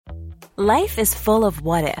Life is full of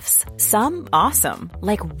what-ifs. Some awesome,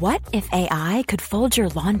 like what if AI could fold your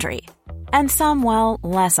laundry? And some, well,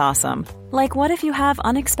 less awesome, like what if you have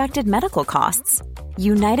unexpected medical costs?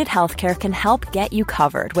 United Healthcare can help get you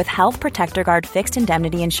covered with Health Protector Guard fixed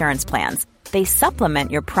indemnity insurance plans. They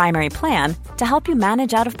supplement your primary plan to help you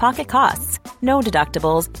manage out-of-pocket costs. No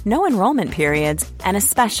deductibles, no enrollment periods, and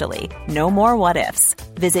especially no more what-ifs.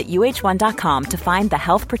 Visit uh1.com to find the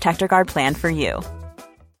Health Protector Guard plan for you.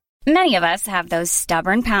 Many of us have those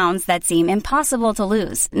stubborn pounds that seem impossible to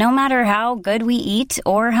lose, no matter how good we eat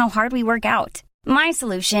or how hard we work out. My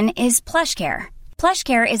solution is PlushCare.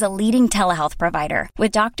 PlushCare is a leading telehealth provider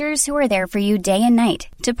with doctors who are there for you day and night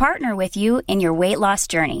to partner with you in your weight loss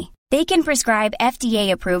journey. They can prescribe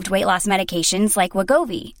FDA-approved weight loss medications like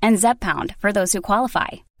Wegovy and Zepbound for those who qualify.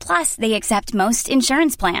 Plus, they accept most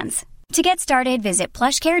insurance plans. To get started, visit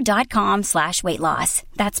plushcare.com/weightloss.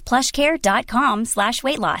 That's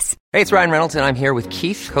plushcare.com/weightloss. Hey, it's Ryan Reynolds, and I'm here with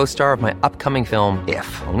Keith, co-star of my upcoming film,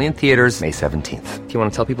 If, only in theaters May 17th. Do you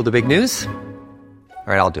want to tell people the big news? All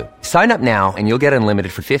right, I'll do it. Sign up now and you'll get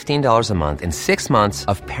unlimited for $15 a month and 6 months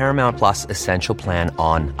of Paramount Plus Essential Plan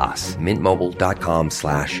on us.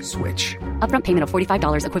 MintMobile.com/switch. Upfront payment of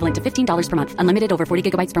 $45 equivalent to $15 per month. Unlimited over 40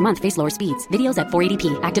 gigabytes per month. Face lower speeds. Videos at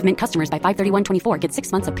 480p. Active Mint customers by 531.24 get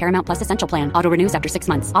 6 months of Paramount Plus Essential Plan. Auto renews after 6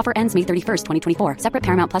 months. Offer ends May 31st, 2024. Separate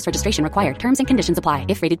Paramount Plus registration required. Terms and conditions apply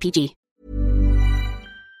if rated PG.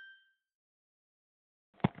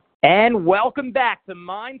 And welcome back to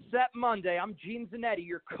Mindset Monday. I'm Gene Zanetti,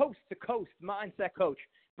 your coast-to-coast mindset coach,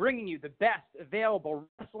 bringing you the best available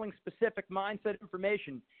wrestling-specific mindset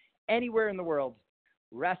information anywhere in the world.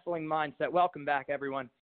 Wrestling Mindset. Welcome back, everyone.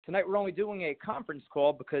 Tonight we're only doing a conference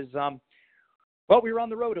call because, we were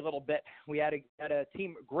on the road a little bit. We had a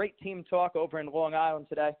great team talk over in Long Island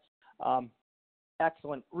today.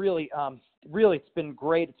 Excellent. Really, it's been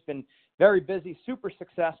great. It's been very busy, super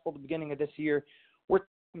successful at the beginning of this year. We're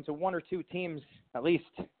to one or two teams at least,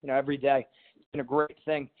 every day. It's been a great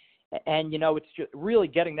thing. And, it's just really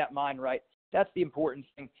getting that mind right. That's the important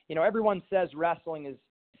thing. Everyone says wrestling is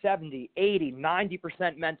 70, 80,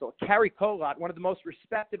 90% mental. Kerry Colott, one of the most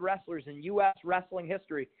respected wrestlers in U.S. wrestling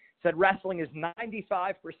history, said wrestling is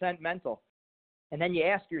 95% mental. And then you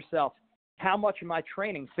ask yourself, how much am I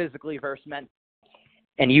training physically versus mental?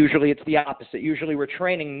 And usually it's the opposite. Usually we're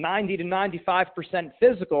training 90 to 95%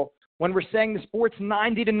 physical when we're saying the sport's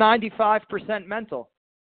 90 to 95% mental.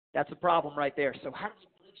 That's a problem right there. So how do you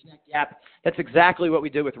bridge that gap? That's exactly what we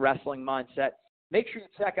do with Wrestling Mindset. Make sure you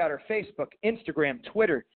check out our Facebook, Instagram,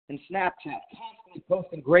 Twitter, and Snapchat. Constantly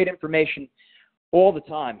posting great information all the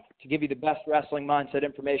time to give you the best Wrestling Mindset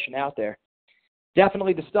information out there.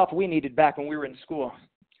 Definitely the stuff we needed back when we were in school.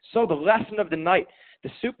 So the lesson of the night, the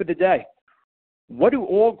soup of the day. What do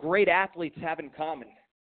all great athletes have in common?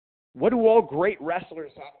 What do all great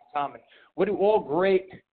wrestlers have in common? What do all great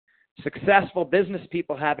successful business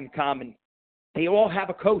people have in common? They all have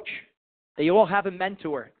a coach. They all have a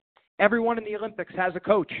mentor. Everyone in the Olympics has a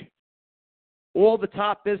coach. All the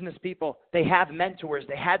top business people, they have mentors.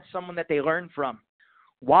 They had someone that they learned from.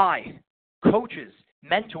 Why? Coaches,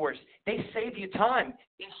 mentors, they save you time.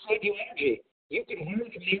 They save you energy. You could learn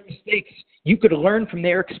from their mistakes. You could learn from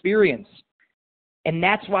their experience. And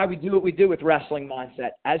that's why we do what we do with Wrestling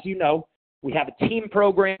Mindset. As you know, we have a team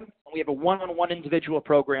program and we have a one-on-one individual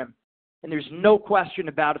program. And there's no question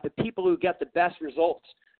about it. The people who get the best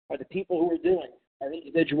results are the people who are doing our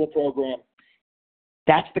individual program.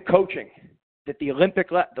 That's the coaching that the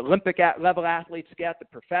Olympic level athletes get, the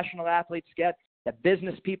professional athletes get, that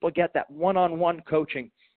business people get, that one-on-one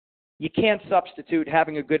coaching. You can't substitute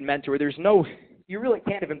having a good mentor. You really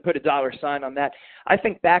can't even put a dollar sign on that. I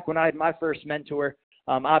think back when I had my first mentor,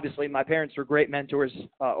 obviously my parents were great mentors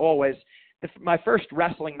always. My first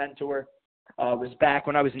wrestling mentor was back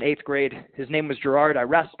when I was in 8th grade. His name was Gerard. I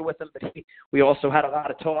wrestled with him, but we also had a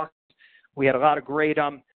lot of talks. We had a lot of great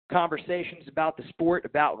conversations about the sport,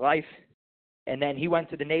 about life. And then he went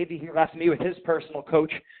to the Navy. He left me with his personal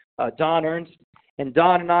coach, Don Ernst. And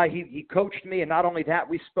Don and I, he coached me. And not only that,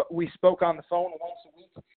 we spoke on the phone once a week.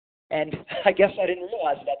 And I guess I didn't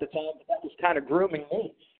realize it at the time, but that was kind of grooming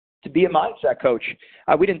me to be a mindset coach.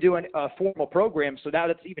 We didn't do a formal program, so now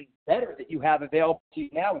that's even better that you have available to you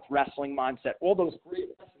now with Wrestling Mindset. All those great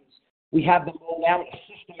lessons, we have them all now in a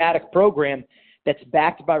systematic program that's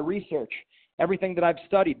backed by research. Everything that I've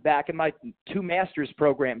studied back in my 2 master's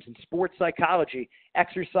programs in sports psychology,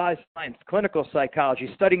 exercise science, clinical psychology,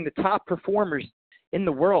 studying the top performers in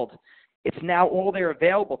the world. It's now all there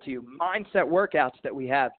available to you. Mindset workouts that we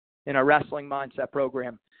have in our Wrestling Mindset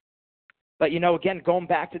program. But, again, going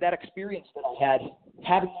back to that experience that I had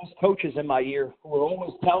having those coaches in my ear who were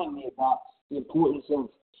always telling me about the importance of,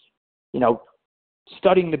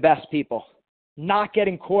 studying the best people, not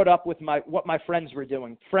getting caught up with what my friends were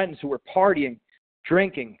doing, friends who were partying,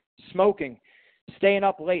 drinking, smoking, staying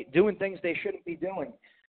up late, doing things they shouldn't be doing.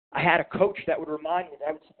 I had a coach that would remind me that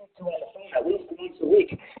I would speak to on the phone at least once a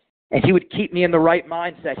week, and he would keep me in the right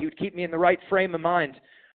mindset. He would keep me in the right frame of mind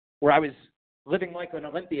where I was living like an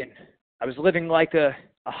Olympian. I was living like a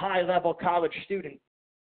high-level college student.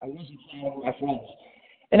 I wasn't following my friends.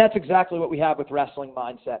 And that's exactly what we have with wrestling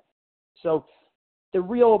mindset. So the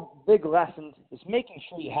real big lesson is making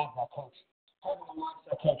sure you have that coach. Having a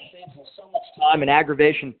mindset coach saves us so much time and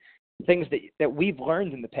aggravation, things that we've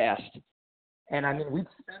learned in the past. And, I mean, we've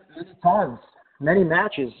spent many times, many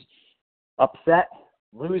matches, upset,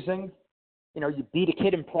 losing. You beat a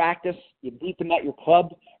kid in practice, you beat them at your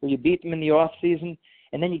club, or you beat them in the off season,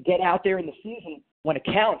 and then you get out there in the season when it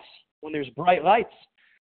counts, when there's bright lights.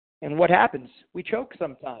 And what happens? We choke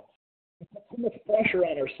sometimes. We put too much pressure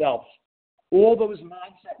on ourselves. All those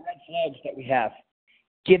mindset red flags that we have,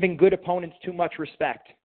 giving good opponents too much respect,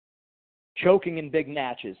 choking in big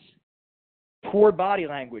matches, poor body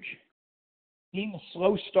language, being a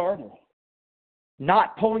slow starter,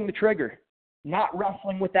 not pulling the trigger, not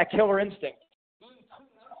wrestling with that killer instinct, being too nice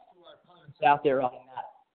to our opponents out there on that.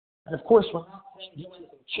 And of course, we're not saying do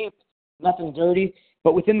anything cheap, nothing dirty,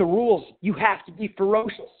 but within the rules, you have to be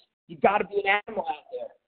ferocious. You've got to be an animal out there.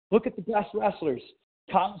 Look at the best wrestlers,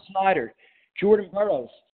 Kyle Snyder, Jordan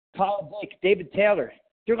Burroughs, Kyle Blake, David Taylor.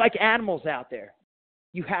 They're like animals out there.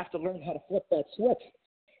 You have to learn how to flip that switch.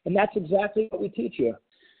 And that's exactly what we teach you.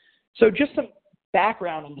 So just some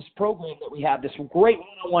background on this program that we have, this great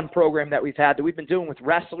one-on-one program that we've had that we've been doing with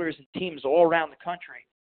wrestlers and teams all around the country.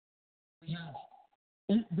 We have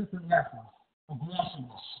 8 different lessons: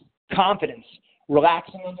 aggressiveness, confidence,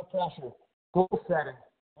 relaxing under pressure, goal setting,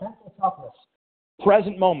 mental toughness,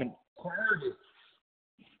 present moment, clarity.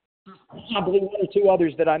 There's probably 1 or 2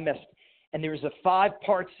 others that I missed. And there's a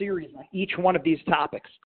 5-part series on each one of these topics.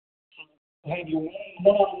 You have your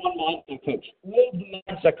one-on-one mindset coach. All of the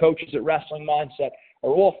mindset coaches at Wrestling Mindset are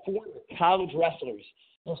all former college wrestlers.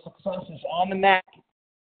 Their successes on the mat,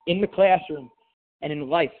 in the classroom, and in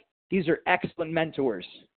life. These are excellent mentors.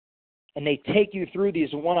 And they take you through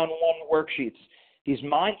these one-on-one worksheets, these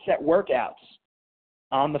mindset workouts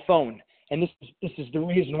on the phone. And this is the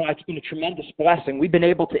reason why it's been a tremendous blessing. We've been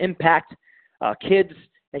able to impact kids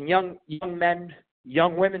and young men,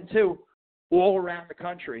 young women too, all around the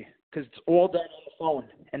country, because it's all done on the phone,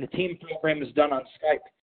 and the team program is done on Skype.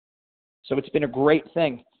 So it's been a great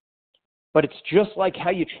thing. But it's just like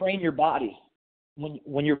how you train your body.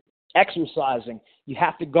 When you're exercising, you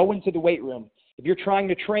have to go into the weight room. If you're trying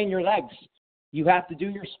to train your legs, you have to do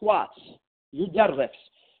your squats, your deadlifts,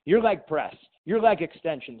 your leg press, your leg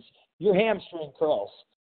extensions, your hamstring curls,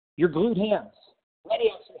 your glute hams, many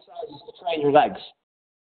exercises to train your legs.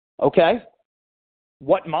 Okay?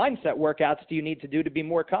 What mindset workouts do you need to do to be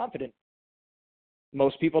more confident?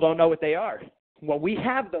 Most people don't know what they are. Well, we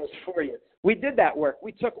have those for you. We did that work.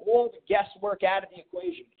 We took all the guesswork out of the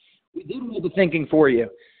equation. We did all the thinking for you.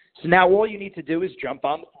 So now all you need to do is jump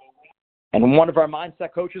on the program, and one of our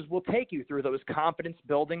mindset coaches will take you through those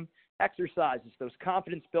confidence-building exercises, those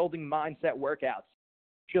confidence-building mindset workouts,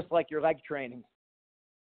 just like your leg training.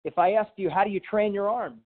 If I asked you, how do you train your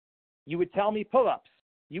arm? You would tell me pull-ups.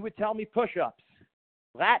 You would tell me push-ups,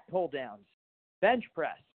 lat pull-downs, bench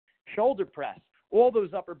press, shoulder press, all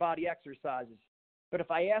those upper body exercises. But if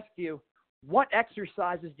I asked you, what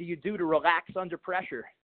exercises do you do to relax under pressure?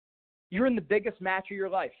 You're in the biggest match of your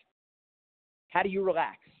life. How do you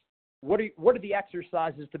relax? What are the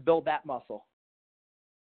exercises to build that muscle?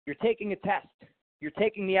 You're taking a test. You're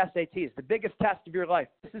taking the SATs, the biggest test of your life.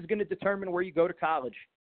 This is going to determine where you go to college.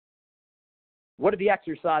 What are the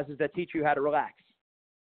exercises that teach you how to relax?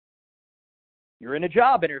 You're in a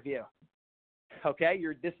job interview. Okay,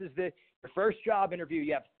 this is your first job interview.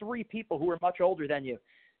 You have 3 people who are much older than you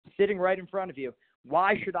sitting right in front of you.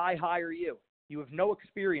 Why should I hire you? You have no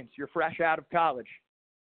experience. You're fresh out of college.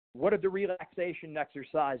 What are the relaxation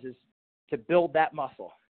exercises to build that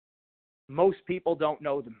muscle? Most people don't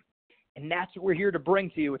know them. And that's what we're here to bring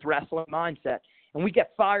to you with Wrestling Mindset. And we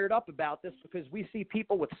get fired up about this because we see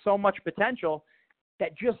people with so much potential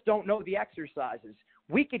that just don't know the exercises.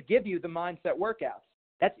 We could give you the mindset workouts.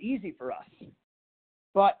 That's easy for us.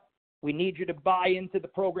 But we need you to buy into the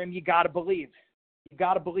program. You got to believe. You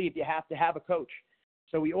got to believe. You have to have a coach.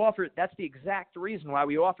 So we offer, that's the exact reason why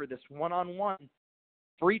we offer this one-on-one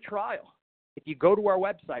free trial. If you go to our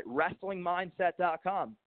website,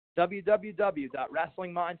 wrestlingmindset.com,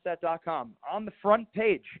 www.wrestlingmindset.com, on the front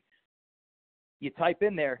page, you type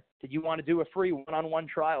in there, did you want to do a free one-on-one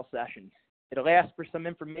trial session? It'll ask for some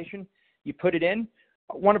information. You put it in.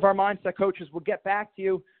 One of our mindset coaches will get back to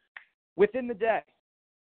you within the day,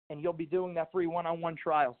 and you'll be doing that free one-on-one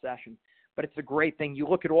trial session. But it's a great thing. You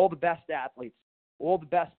look at all the best athletes, all the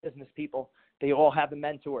best business people. They all have a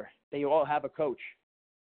mentor. They all have a coach.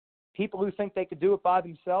 People who think they could do it by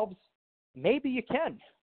themselves, maybe you can,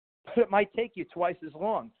 but it might take you twice as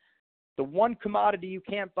long. The one commodity you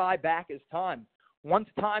can't buy back is time. Once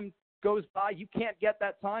time goes by, you can't get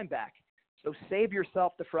that time back. So save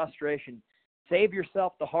yourself the frustration. Save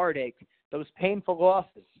yourself the heartache, those painful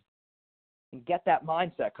losses, and get that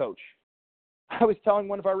mindset coach. I was telling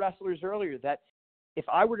one of our wrestlers earlier that if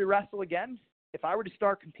I were to wrestle again, if I were to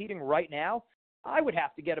start competing right now, I would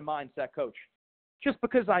have to get a mindset coach. Just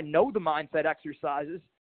because I know the mindset exercises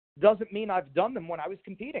doesn't mean I've done them when I was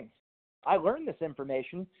competing. I learned this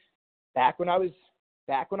information back when I was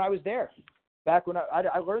there. Back when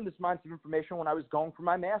I learned this mindset information when I was going for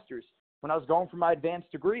my master's, when I was going for my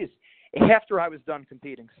advanced degrees, after I was done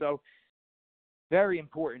competing. So very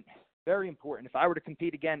important, very important. If I were to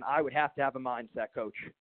compete again, I would have to have a mindset coach.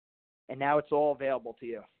 And now it's all available to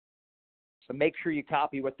you. So make sure you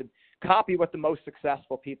copy what the most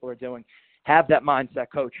successful people are doing. Have that mindset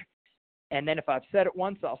coach. And then if I've said it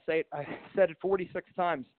once, I'll say it. I said it 46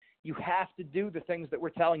 times. You have to do the things that we're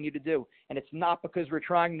telling you to do. And it's not because we're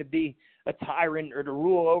trying to be a tyrant or to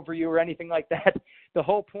rule over you or anything like that. The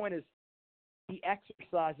whole point is the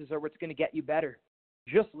exercises are what's going to get you better.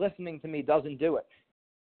 Just listening to me doesn't do it.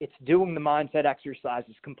 It's doing the mindset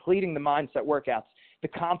exercises, completing the mindset workouts, the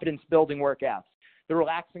confidence building workouts, the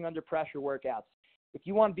relaxing under pressure workouts. If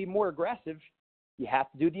you want to be more aggressive, you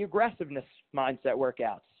have to do the aggressiveness mindset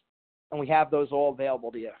workouts. And we have those all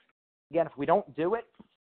available to you. Again, if we don't do it,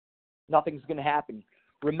 nothing's going to happen.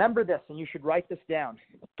 Remember this, and you should write this down.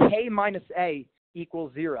 K minus A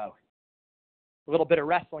equals 0. A little bit of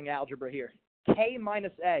wrestling algebra here. K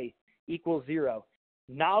minus A equals 0.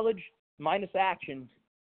 Knowledge minus action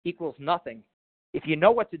equals nothing. If you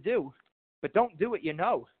know what to do, but don't do what you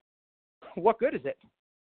know, what good is it?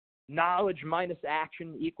 Knowledge minus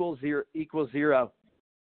action equals zero.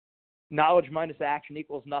 Knowledge minus action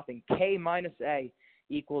equals nothing. K minus A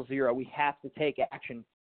equals 0. We have to take action.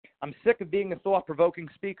 I'm sick of being a thought-provoking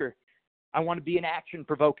speaker. I want to be an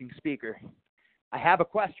action-provoking speaker. I have a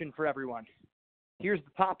question for everyone. Here's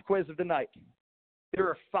the pop quiz of the night. There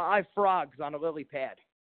are 5 frogs on a lily pad.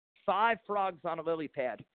 5 frogs on a lily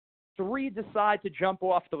pad. 3 decide to jump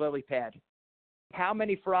off the lily pad. How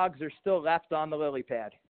many frogs are still left on the lily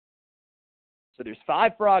pad? So there's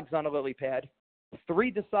 5 frogs on a lily pad.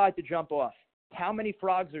 3 decide to jump off. How many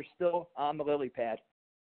frogs are still on the lily pad?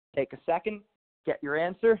 Take a second. Get your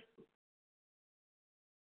answer.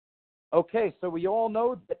 Okay, so we all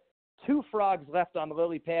know that 2 frogs left on the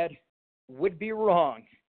lily pad would be wrong.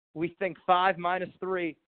 We think 5 minus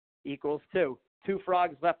 3 equals 2. 2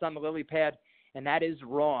 frogs left on the lily pad, and that is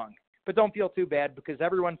wrong. But don't feel too bad because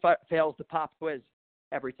everyone fails the pop quiz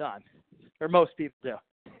every time, or most people do.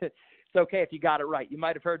 It's okay if you got it right. You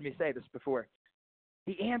might have heard me say this before.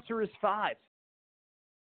 The answer is 5.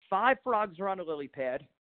 5 frogs are on a lily pad.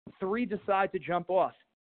 3 decide to jump off,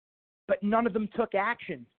 but none of them took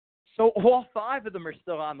action. So all 5 of them are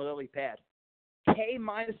still on the lily pad. K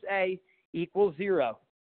minus A equals 0.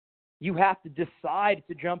 You have to decide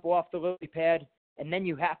to jump off the lily pad, and then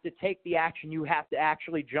you have to take the action. You have to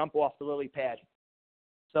actually jump off the lily pad.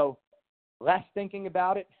 So less thinking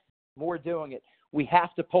about it, more doing it. We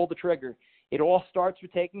have to pull the trigger. It all starts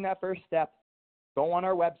with taking that first step. Go on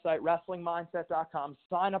our website, wrestlingmindset.com.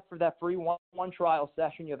 Sign up for that free one-on-one trial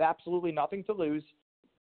session. You have absolutely nothing to lose.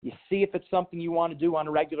 You see if it's something you want to do on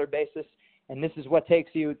a regular basis, and this is what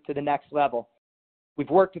takes you to the next level. We've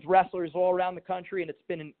worked with wrestlers all around the country, and it's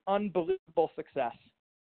been an unbelievable success.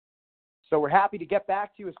 So we're happy to get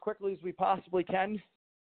back to you as quickly as we possibly can.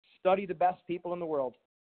 Study the best people in the world.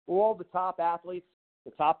 All the top athletes,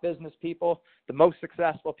 the top business people, the most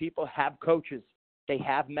successful people have coaches. They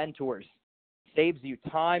have mentors. Saves you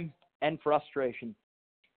time and frustration.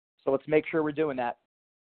 So let's make sure we're doing that.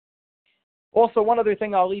 Also, one other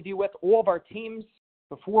thing I'll leave you with, all of our teams,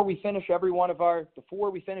 before we finish every one of our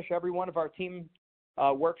team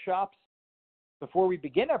workshops, before we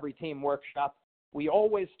begin every team workshop, we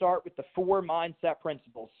always start with the 4 mindset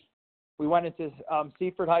principles. We went into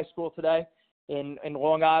Seaford High School today in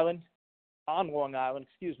Long Island,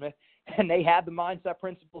 and they had the mindset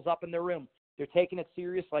principles up in their room. They're taking it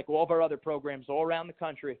serious like all of our other programs all around the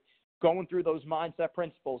country, going through those mindset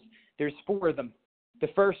principles. There's 4 of them. The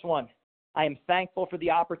first one, I am thankful for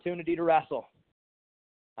the opportunity to wrestle.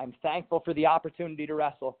 I'm thankful for the opportunity to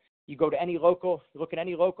wrestle. You go to look at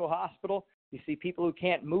any local hospital, you see people who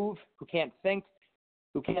can't move, who can't think,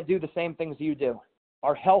 who can't do the same things you do.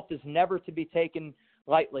 Our health is never to be taken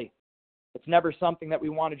lightly. It's never something that we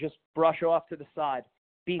want to just brush off to the side.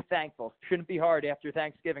 Be thankful. Shouldn't be hard after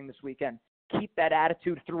Thanksgiving this weekend. Keep that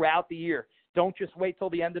attitude throughout the year. Don't just wait till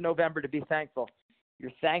the end of November to be thankful.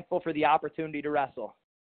 You're thankful for the opportunity to wrestle.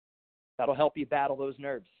 That'll help you battle those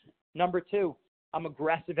nerves. Number 2, I'm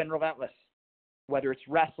aggressive and relentless. Whether it's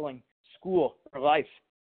wrestling, school, or life,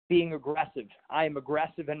 being aggressive. I am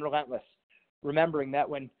aggressive and relentless. Remembering that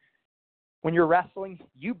when you're wrestling,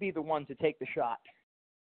 you be the one to take the shot.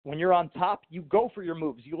 When you're on top, you go for your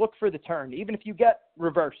moves. You look for the turn. Even if you get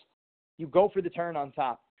reversed, you go for the turn on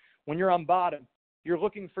top. When you're on bottom, you're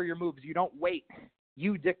looking for your moves. You don't wait.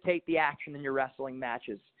 You dictate the action in your wrestling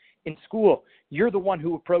matches. In school, you're the one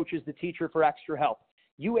who approaches the teacher for extra help.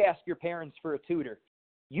 You ask your parents for a tutor.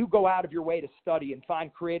 You go out of your way to study and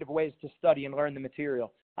find creative ways to study and learn the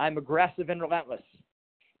material. I'm aggressive and relentless.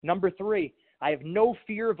 Number 3, I have no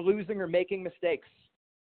fear of losing or making mistakes.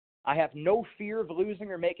 I have no fear of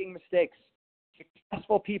losing or making mistakes.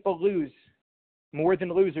 Successful people lose more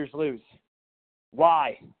than losers lose.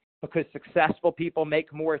 Why? Because successful people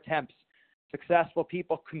make more attempts. Successful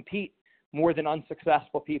people compete more than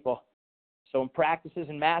unsuccessful people. So in practices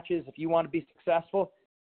and matches, if you want to be successful,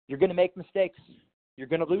 you're going to make mistakes. You're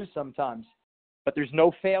going to lose sometimes. But there's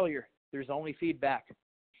no failure. There's only feedback.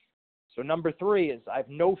 So number 3 is I have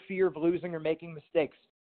no fear of losing or making mistakes.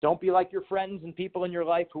 Don't be like your friends and people in your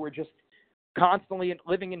life who are just constantly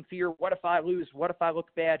living in fear. What if I lose? What if I look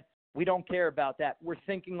bad? We don't care about that. We're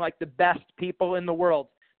thinking like the best people in the world,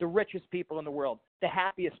 the richest people in the world, the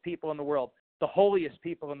happiest people in the world, the holiest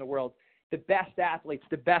people in the world, the best athletes,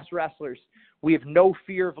 the best wrestlers. We have no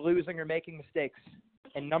fear of losing or making mistakes.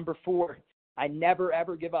 And number 4, I never,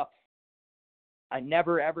 ever give up. I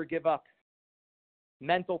never, ever give up.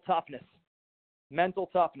 Mental toughness. Mental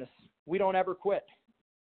toughness. We don't ever quit.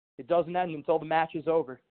 It doesn't end until the match is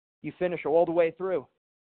over. You finish all the way through.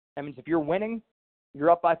 That means if you're winning,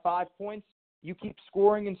 you're up by 5 points, you keep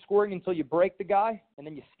scoring and scoring until you break the guy, and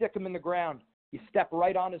then you stick him in the ground. You step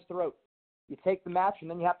right on his throat. You take the match, and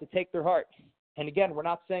then you have to take their heart. And again, we're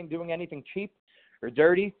not saying doing anything cheap or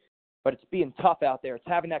dirty, but it's being tough out there. It's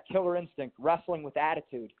having that killer instinct, wrestling with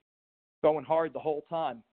attitude, going hard the whole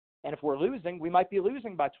time. And if we're losing, we might be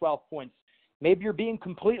losing by 12 points. Maybe you're being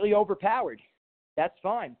completely overpowered. That's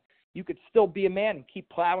fine. You could still be a man and keep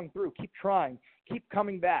plowing through, keep trying, keep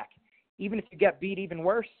coming back. Even if you get beat even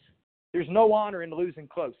worse, there's no honor in losing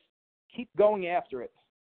close. Keep going after it.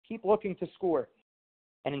 Keep looking to score.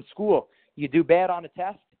 And in school, you do bad on a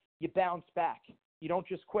test, you bounce back. You don't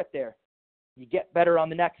just quit there. You get better on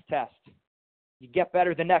the next test. You get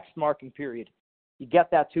better the next marking period. You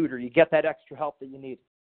get that tutor. You get that extra help that you need.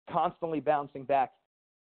 Constantly bouncing back.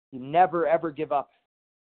 You never, ever give up.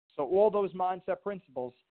 So all those mindset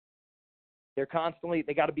principles, they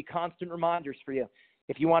got to be constant reminders for you.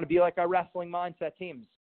 If you want to be like our wrestling mindset teams,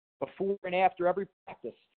 before and after every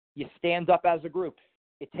practice, you stand up as a group.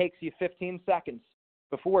 It takes you 15 seconds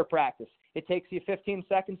before practice. It takes you 15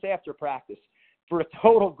 seconds after practice. For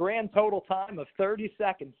a grand total time of 30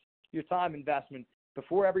 seconds, your time investment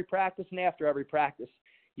before every practice and after every practice.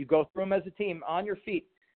 You go through them as a team on your feet,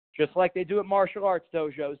 just like they do at martial arts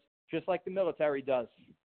dojos, just like the military does.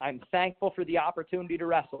 I'm thankful for the opportunity to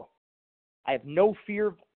wrestle. I have no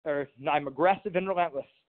fear, I'm aggressive and relentless.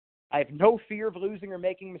 I have no fear of losing or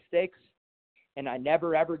making mistakes, and I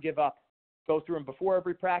never, ever give up. Go through them before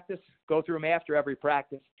every practice, go through them after every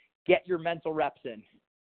practice. Get your mental reps in.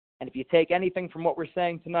 And if you take anything from what we're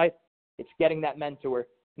saying tonight, it's getting that mentor.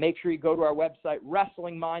 Make sure you go to our website,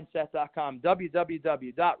 wrestlingmindset.com,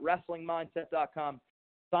 www.wrestlingmindset.com.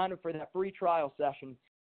 Sign up for that free trial session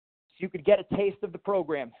so you could get a taste of the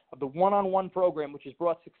program, of the one-on-one program, which has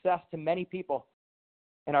brought success to many people.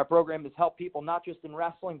 And our program has helped people not just in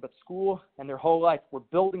wrestling, but school and their whole life. We're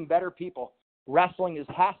building better people. Wrestling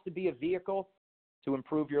has to be a vehicle to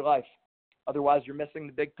improve your life. Otherwise, you're missing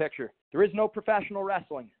the big picture. There is no professional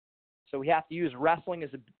wrestling. So we have to use wrestling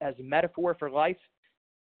as a metaphor for life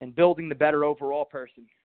and building the better overall person.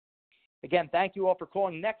 Again, thank you all for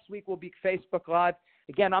calling. Next week will be Facebook Live.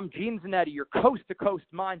 Again, I'm Gene Zanetti, your coast-to-coast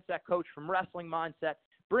mindset coach from Wrestling Mindset,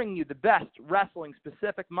 bringing you the best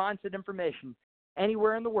wrestling-specific mindset information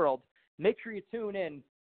anywhere in the world. Make sure you tune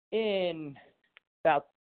in about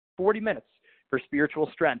 40 minutes for Spiritual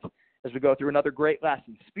Strength as we go through another great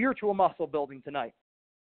lesson. Spiritual muscle building tonight.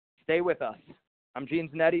 Stay with us. I'm Gene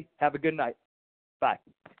Zanetti. Have a good night. Bye.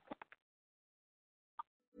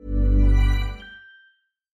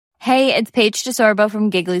 Hey, it's Paige DeSorbo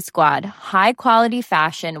from Giggly Squad. High quality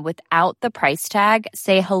fashion without the price tag.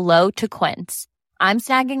 Say hello to Quince. I'm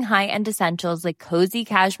snagging high-end essentials like cozy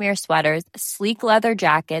cashmere sweaters, sleek leather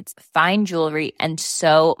jackets, fine jewelry, and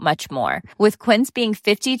so much more. With Quince being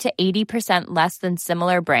 50 to 80% less than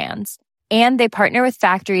similar brands. And they partner with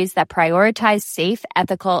factories that prioritize safe,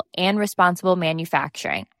 ethical, and responsible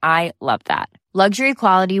manufacturing. I love that. Luxury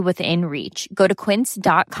quality within reach. Go to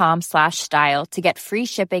quince.com/style to get free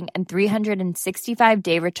shipping and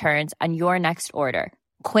 365-day returns on your next order.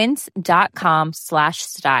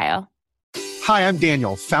 Quince.com/style. Hi, I'm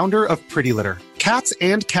Daniel, founder of Pretty Litter. Cats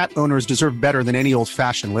and cat owners deserve better than any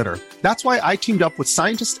old-fashioned litter. That's why I teamed up with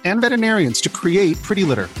scientists and veterinarians to create Pretty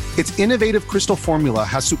Litter. Its innovative crystal formula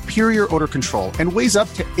has superior odor control and weighs up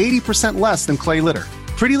to 80% less than clay litter.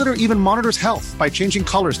 Pretty Litter even monitors health by changing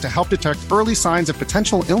colors to help detect early signs of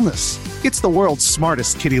potential illness. It's the world's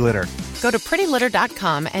smartest kitty litter. Go to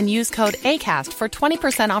prettylitter.com and use code ACAST for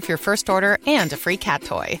 20% off your first order and a free cat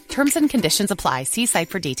toy. Terms and conditions apply. See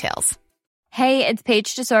site for details. Hey, it's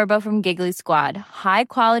Paige DeSorbo from Giggly Squad. High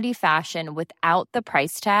quality fashion without the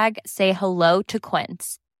price tag. Say hello to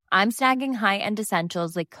Quince. I'm snagging high-end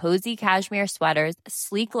essentials like cozy cashmere sweaters,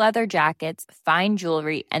 sleek leather jackets, fine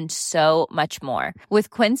jewelry, and so much more. With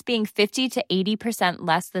Quince being 50 to 80%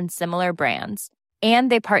 less than similar brands.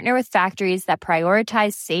 And they partner with factories that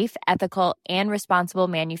prioritize safe, ethical, and responsible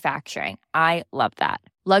manufacturing. I love that.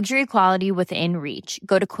 Luxury quality within reach.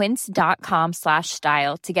 Go to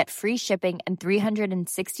quince.com/style to get free shipping and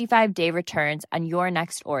 365-day returns on your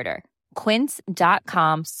next order.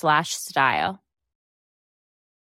 Quince.com/style.